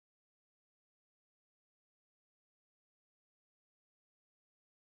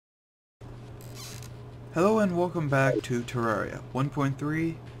Hello and welcome back to Terraria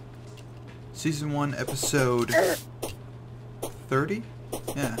 1.3 Season 1 Episode 30?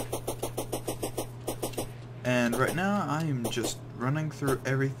 Yeah. And right now I am just running through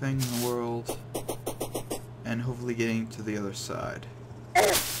everything in the world and hopefully getting to the other side.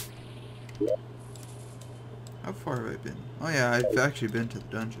 How far have I been? Oh yeah, I've actually been to the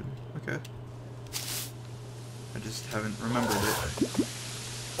dungeon. Okay. I just haven't remembered it.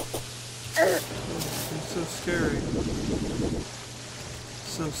 It's so scary.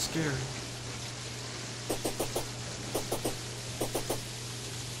 So scary.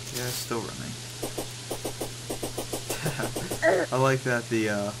 Yeah, still running. I like that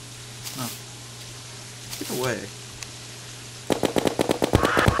oh. Get away.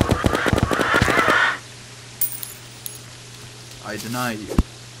 I deny you.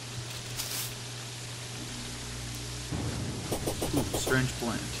 Ooh, strange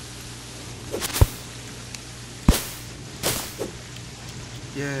plant.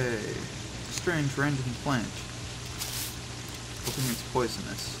 Yay! Strange random plant. Hoping it's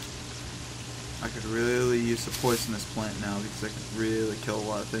poisonous. I could really use a poisonous plant now because I could really kill a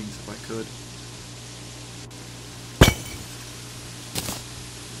lot of things if I could.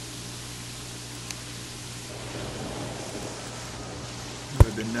 Have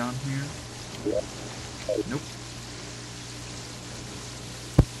I been down here? Nope.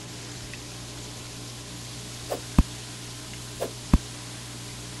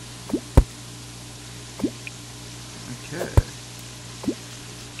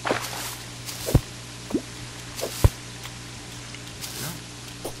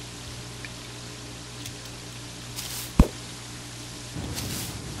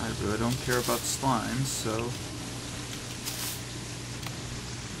 I really don't care about slimes, so...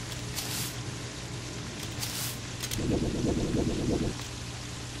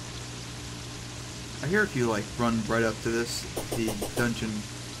 I hear if you, like, run right up to this, the dungeon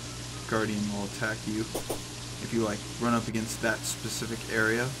guardian will attack you. If you, like, run up against that specific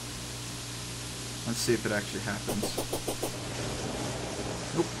area. Let's see if it actually happens.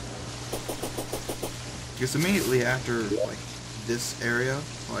 Nope. Because immediately after, like, this area,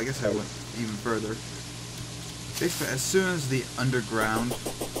 well, I guess I went even further. Basically, as soon as the underground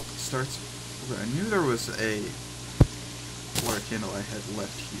starts, I knew there was a water candle I had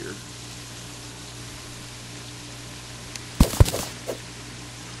left here.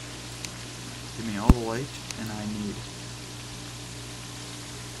 Give me all the light, and I need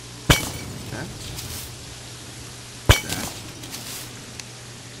that.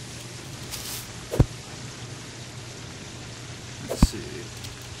 Let's see.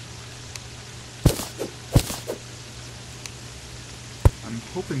 I'm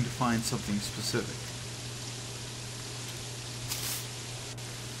hoping to find something specific.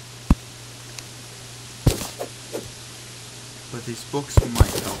 But these books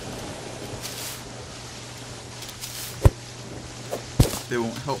might help. They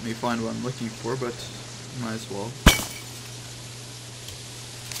won't help me find what I'm looking for, but might as well.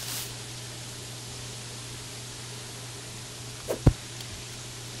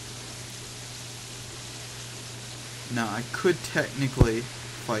 Now, I could technically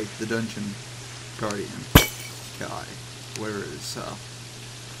fight the dungeon guardian guy, where is,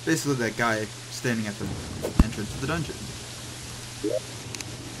 basically that guy standing at the entrance of the dungeon.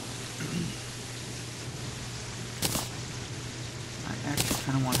 I actually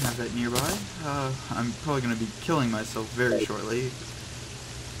kind of want to have that nearby. I'm probably going to be killing myself very shortly.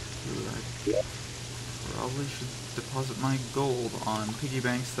 I probably should deposit my gold on piggy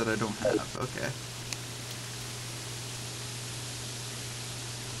banks that I don't have. Okay.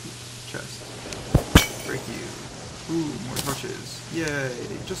 Chest. Break you. Ooh, more torches. Yay,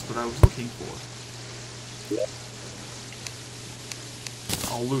 just what I was looking for.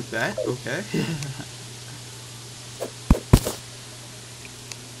 I'll loot that, okay.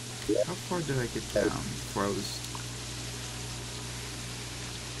 How far did I get down before I was...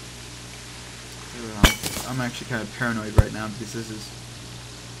 I'm actually kind of paranoid right now because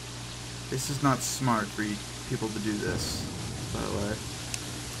this is not smart for people to do this, by the way.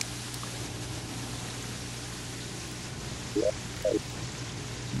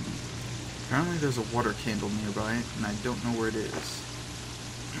 Apparently there's a water candle nearby, and I don't know where it is.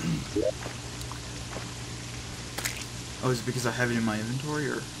 Oh, is it because I have it in my inventory,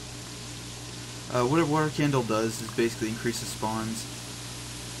 or? What a water candle does is basically increases spawns.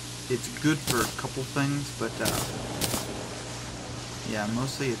 It's good for a couple things, but, yeah,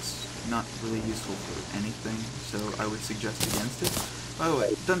 mostly it's not really useful for anything, so I would suggest against it. By the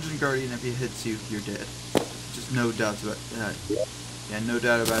way, Dungeon Guardian, if he hits you, you're dead. Just no doubts about that. Yeah, no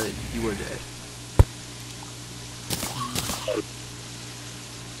doubt about it, you were dead.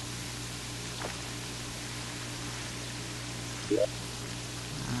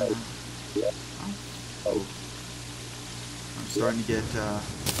 Oh. I'm starting to get that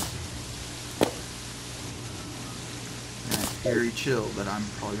hairy chill that I'm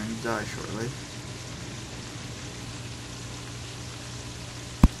probably going to die shortly.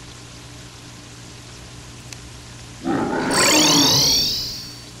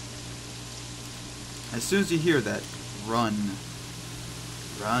 As soon as you hear that, run.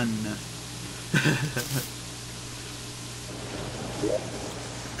 Run.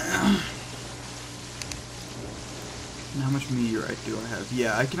 How much meteorite do I have?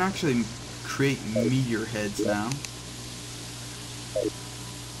 Yeah, I can actually create meteor heads now.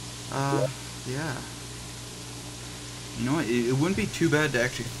 Yeah. You know what? It wouldn't be too bad to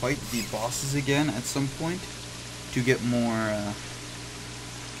actually fight the bosses again at some point to get more,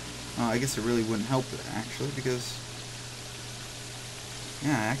 I guess it really wouldn't help, actually, because...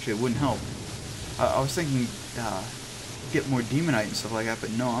 Yeah, actually, it wouldn't help. I was thinking, get more demonite and stuff like that,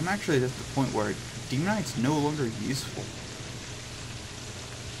 but no, I'm actually at the point where demonite's no longer useful.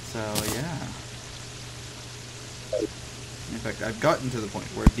 So, yeah. In fact, I've gotten to the point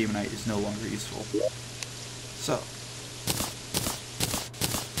where demonite is no longer useful. So,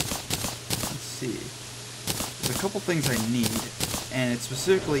 let's see. There's a couple things I need, and it's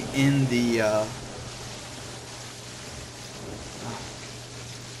specifically in the,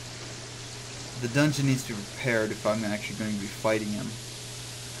 the dungeon needs to be prepared if I'm actually going to be fighting him.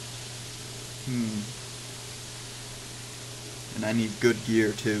 And I need good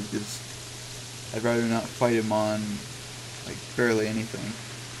gear too, because I'd rather not fight him on, like, barely anything.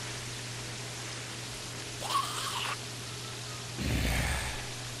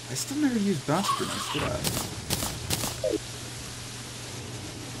 I still never used bouncy grenades, did I?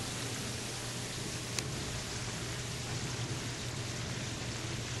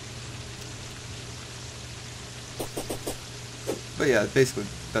 But yeah, basically,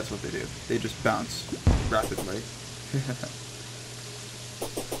 that's what they do. They just bounce rapidly.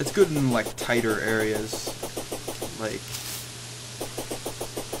 It's good in, like, tighter areas. Like,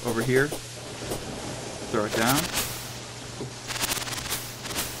 over here. Throw it down.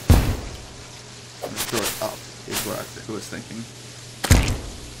 And throw it up, is what I was thinking.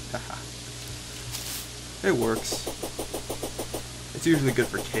 Haha. It works. It's usually good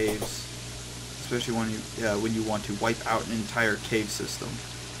for caves. Especially when you want to wipe out an entire cave system.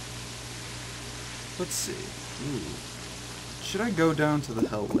 Let's see. Ooh. Should I go down to the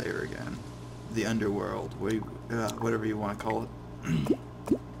hell layer again? The underworld, whatever you want to call it.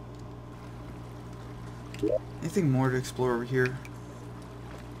 Anything more to explore over here?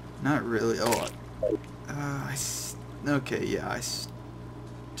 Not really. Oh, okay, yeah, I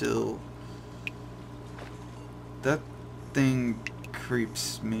still... That thing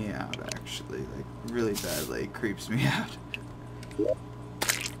creeps me out, actually. Like, really badly. It creeps me out.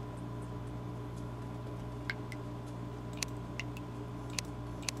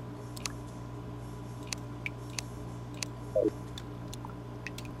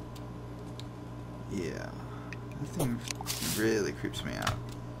 Yeah. That thing really creeps me out.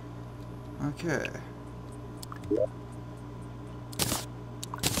 Okay.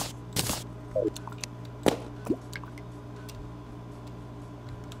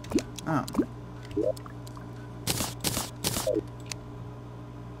 Oh.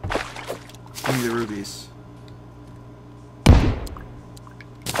 Give me the rubies.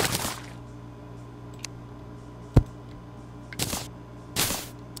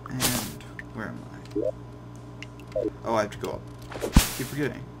 And where am I? Oh, I have to go up. Keep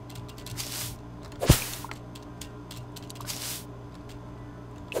forgetting.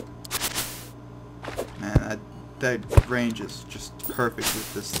 Man, that range is just perfect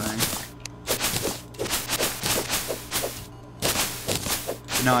with this thing.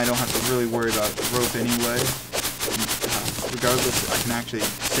 Now I don't have to really worry about the rope anyway. Regardless, I can actually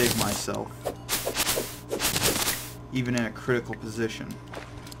save myself. Even in a critical position.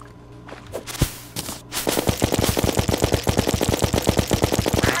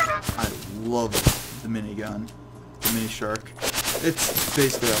 I love the minigun. The mini shark. It's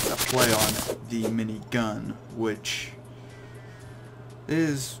basically a play on the minigun, which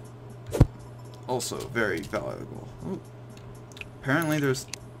is also very valuable. Ooh. Apparently there's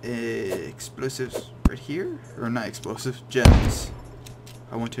explosives right here, or not explosives, gems.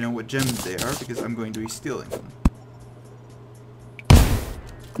 I want to know what gems they are because I'm going to be stealing them.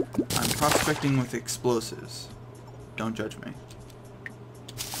 I'm prospecting with explosives. Don't judge me.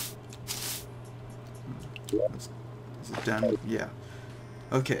 Is it done? Yeah.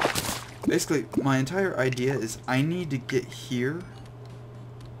 Okay. Basically, my entire idea is I need to get here,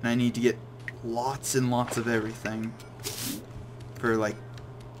 and I need to get lots and lots of everything. for like,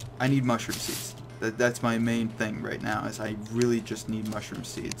 I need mushroom seeds. That's my main thing right now, is I really just need mushroom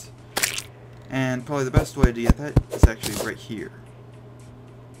seeds. And probably the best way to get that is actually right here.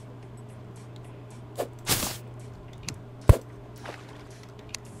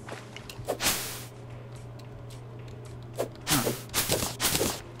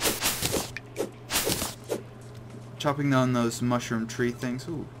 Chopping down those mushroom tree things.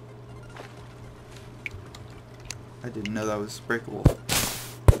 Ooh. I didn't know that was breakable.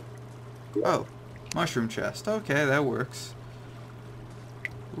 Oh, mushroom chest. Okay, that works.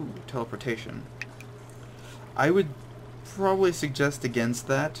 Ooh, teleportation. I would probably suggest against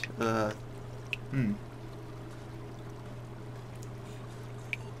that.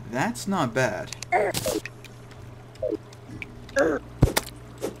 That's not bad.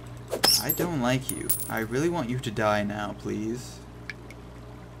 I don't like you. I really want you to die now, please.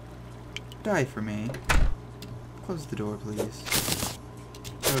 Die for me. Close the door, please.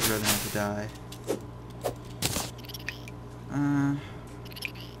 I would rather not to die.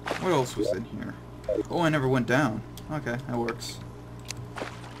 What else was in here? Oh, I never went down. Okay, that works.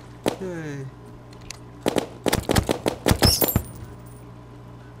 Yay.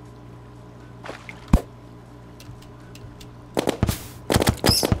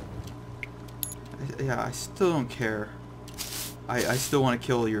 Yeah, I still don't care. I still want to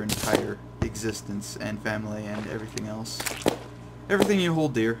kill your entire existence and family and everything else. Everything you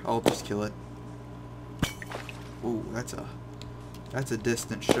hold dear, I'll just kill it. Ooh, that's a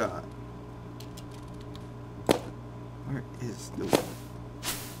distant shot. Where is the...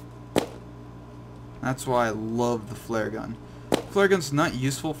 That's why I love the flare gun. Flare gun's not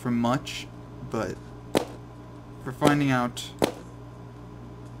useful for much, but for finding out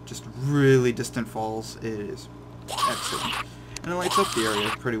just really distant falls, it is excellent. And it lights up the area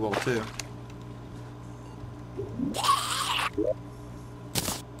pretty well too.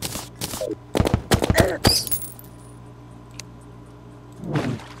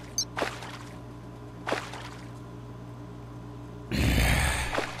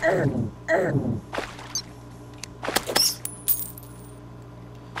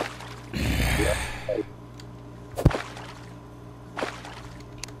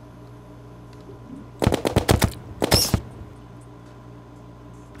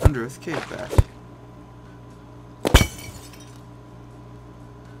 Underearth cave bat.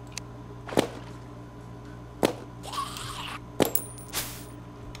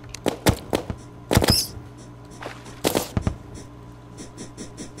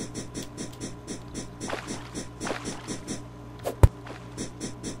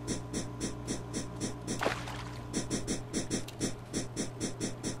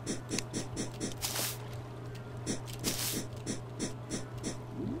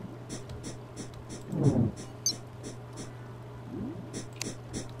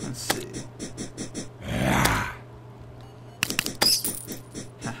 Let's see.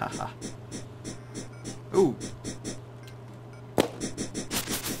 Hahaha. Ooh.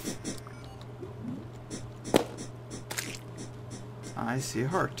 I see a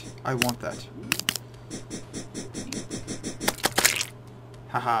heart. I want that.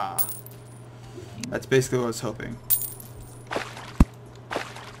 Haha. That's basically what I was hoping.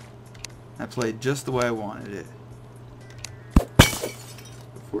 I played just the way I wanted it.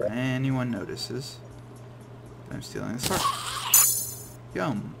 Before anyone notices that I'm stealing this heart.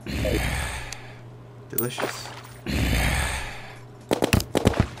 Yum. Delicious.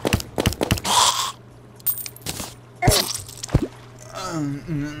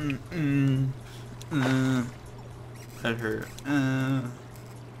 That hurt.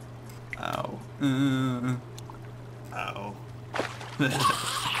 Ow. Ow.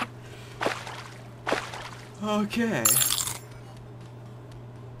 Okay.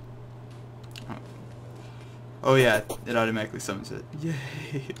 Oh yeah, it automatically summons it.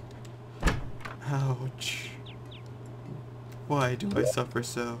 Yay. Ouch. Why do I suffer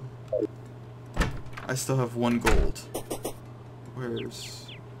so? I still have 1 gold. Where's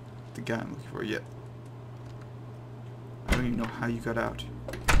the guy I'm looking for? Yep. I don't even know how you got out.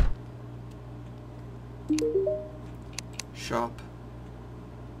 Shop.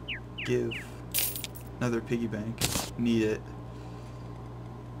 Give. Another piggy bank. Need it.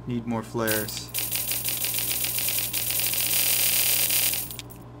 Need more flares.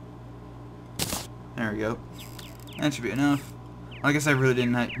 There we go. That should be enough. I guess I really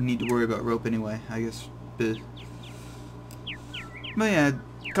didn't need to worry about rope anyway. I guess. But yeah,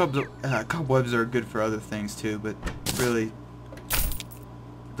 cobwebs are good for other things too, but really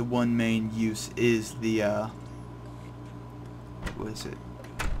the one main use is the what is it?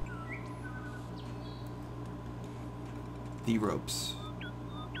 the ropes.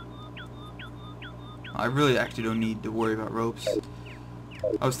 I really actually don't need to worry about ropes.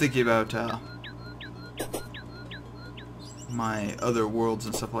 I was thinking about my other worlds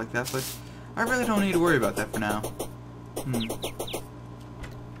and stuff like that, but I really don't need to worry about that for now.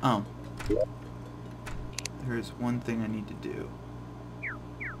 Oh. There's one thing I need to do.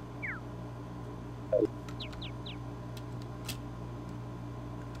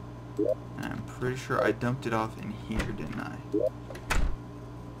 And I'm pretty sure I dumped it off in here, didn't I?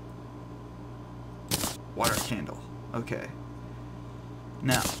 Water candle. Okay.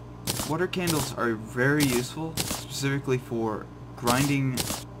 Now, water candles are very useful, specifically for grinding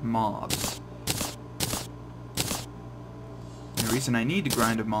mobs. And the reason I need to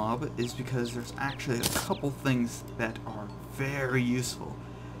grind a mob is because there's actually a couple things that are very useful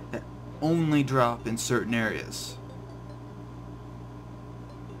that only drop in certain areas.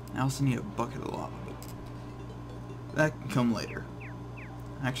 I also need a bucket of lava, but that can come later.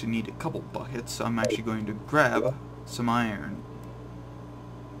 I actually need a couple buckets, so I'm actually going to grab some iron.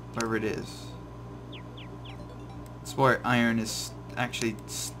 Whatever it is. This wire iron is actually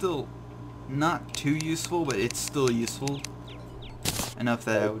still not too useful, but it's still useful. Enough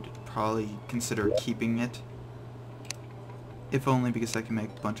that I would probably consider keeping it. If only because I can make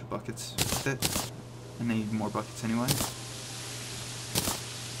a bunch of buckets with it. And I need more buckets anyway.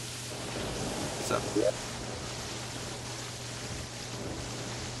 So.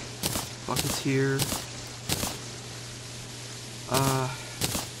 Buckets here.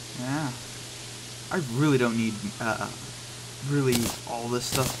 Yeah. I really don't need, really all this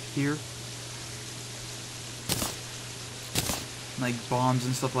stuff here. Like, bombs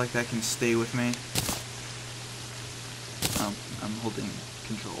and stuff like that can stay with me. Oh, I'm holding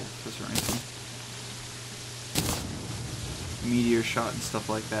control for certain reason. Meteor shot and stuff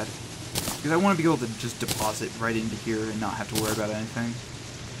like that. Because I want to be able to just deposit right into here and not have to worry about anything.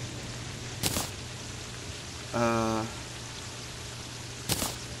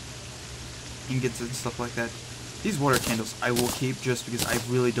 Ingots and stuff like that. These water candles I will keep just because I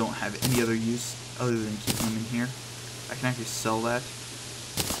really don't have any other use other than keeping them in here. I can actually sell that.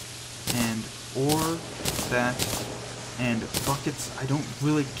 And ore, that, and buckets. I don't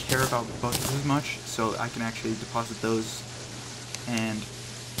really care about buckets as much, so I can actually deposit those and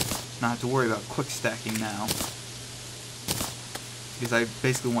not have to worry about quick stacking now. Because I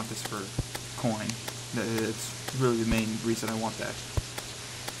basically want this for coin. It's really the main reason I want that.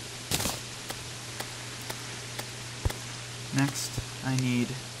 Next, I need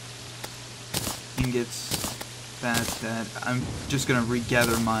ingots. That I'm just gonna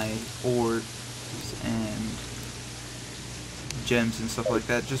regather my ores and gems and stuff like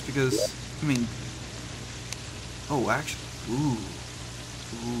that, just because, I mean, oh, actually, ooh,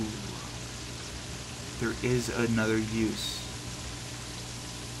 there is another use.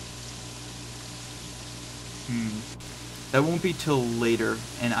 That won't be till later,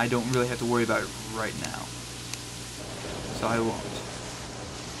 and I don't really have to worry about it right now. So I won't.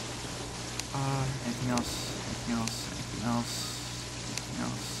 Anything else? Anything else? Anything else? Anything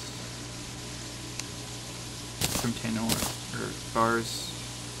else? From tin ore, or bars.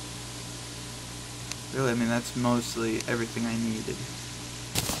 Really, I mean, that's mostly everything I needed.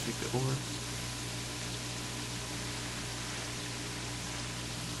 Take the ore.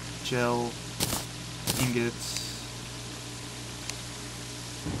 Gel. Ingots.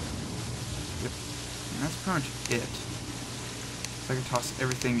 Yep. And that's pretty much it. So I can toss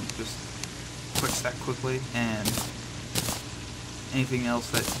everything, just quick stack quickly, and anything else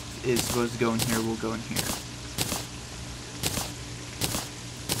that is supposed to go in here will go in here.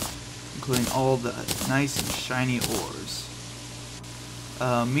 Including all the nice and shiny ores.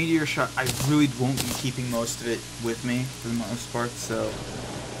 Meteor shot, I really won't be keeping most of it with me for the most part, so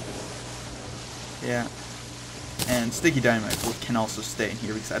yeah. And sticky dynamite can also stay in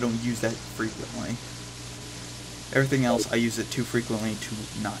here because I don't use that frequently. Everything else, I use it too frequently to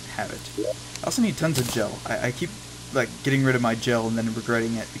not have it. I also need tons of gel. I keep, like, getting rid of my gel and then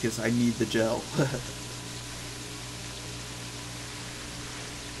regretting it because I need the gel.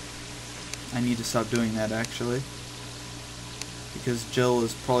 I need to stop doing that, actually. Because gel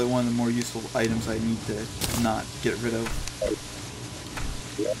is probably one of the more useful items I need to not get rid of.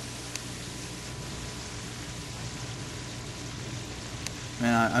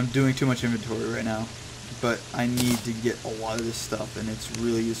 Man, I'm doing too much inventory right now. But I need to get a lot of this stuff, and it's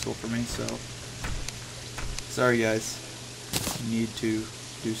really useful for me, so sorry guys, I need to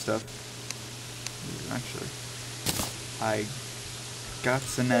do stuff. Actually, I got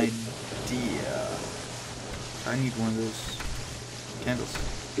an idea. I need one of those candles.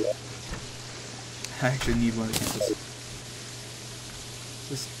 I actually need one of the candles.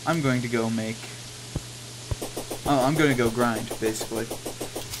 I'm going to go make... Oh, I'm going to go grind, basically,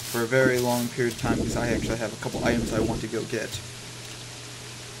 for a very long period of time, because I actually have a couple items I want to go get.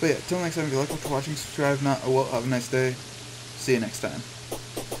 But yeah, till next time, if you like what you're watching, subscribe, not, well, have a nice day. See you next time.